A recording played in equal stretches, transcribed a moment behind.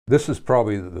This is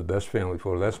probably the best family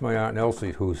photo. That's my Aunt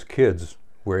Elsie, whose kids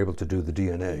were able to do the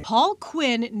DNA. Paul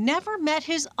Quinn never met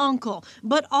his uncle,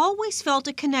 but always felt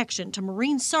a connection to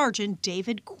Marine Sergeant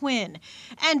David Quinn,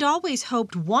 and always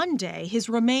hoped one day his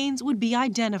remains would be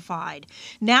identified.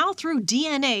 Now, through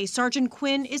DNA, Sergeant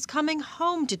Quinn is coming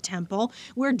home to Temple,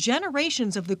 where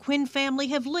generations of the Quinn family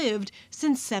have lived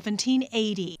since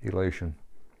 1780. Elation.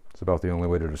 It's about the only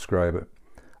way to describe it.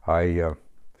 I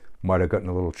might have gotten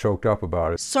a little choked up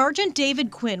about it. Sergeant David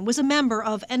Quinn was a member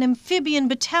of an amphibian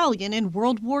battalion in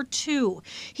World War II.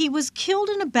 He was killed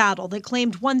in a battle that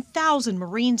claimed 1,000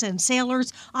 Marines and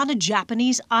sailors on a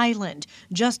Japanese island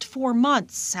just 4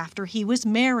 months after he was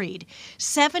married.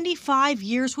 75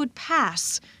 years would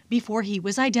pass before he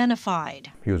was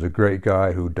identified. He was a great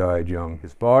guy who died young.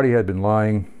 His body had been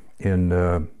lying in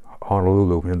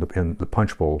Honolulu in the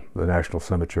Punch Bowl, the National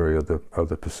Cemetery of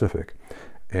the Pacific,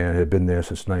 and had been there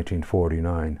since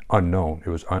 1949, unknown. It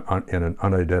was in an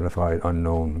unidentified,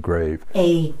 unknown grave.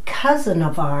 A cousin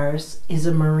of ours is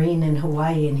a Marine in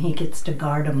Hawaii, and he gets to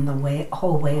guard him the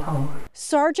whole way home.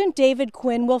 Sergeant David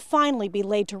Quinn will finally be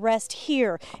laid to rest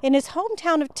here in his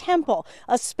hometown of Temple,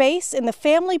 a space in the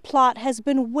family plot has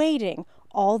been waiting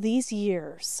all these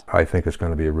years. I think it's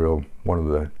going to be one of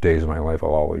the days of my life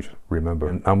I'll always remember.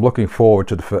 And I'm looking forward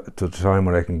to the time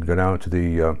when I can go down to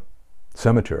the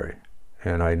cemetery.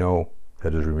 And I know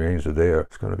that his remains are there.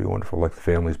 It's going to be wonderful, like the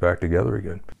family's back together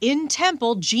again. In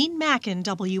Temple, Jean Mackin,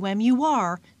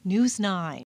 WMUR News 9.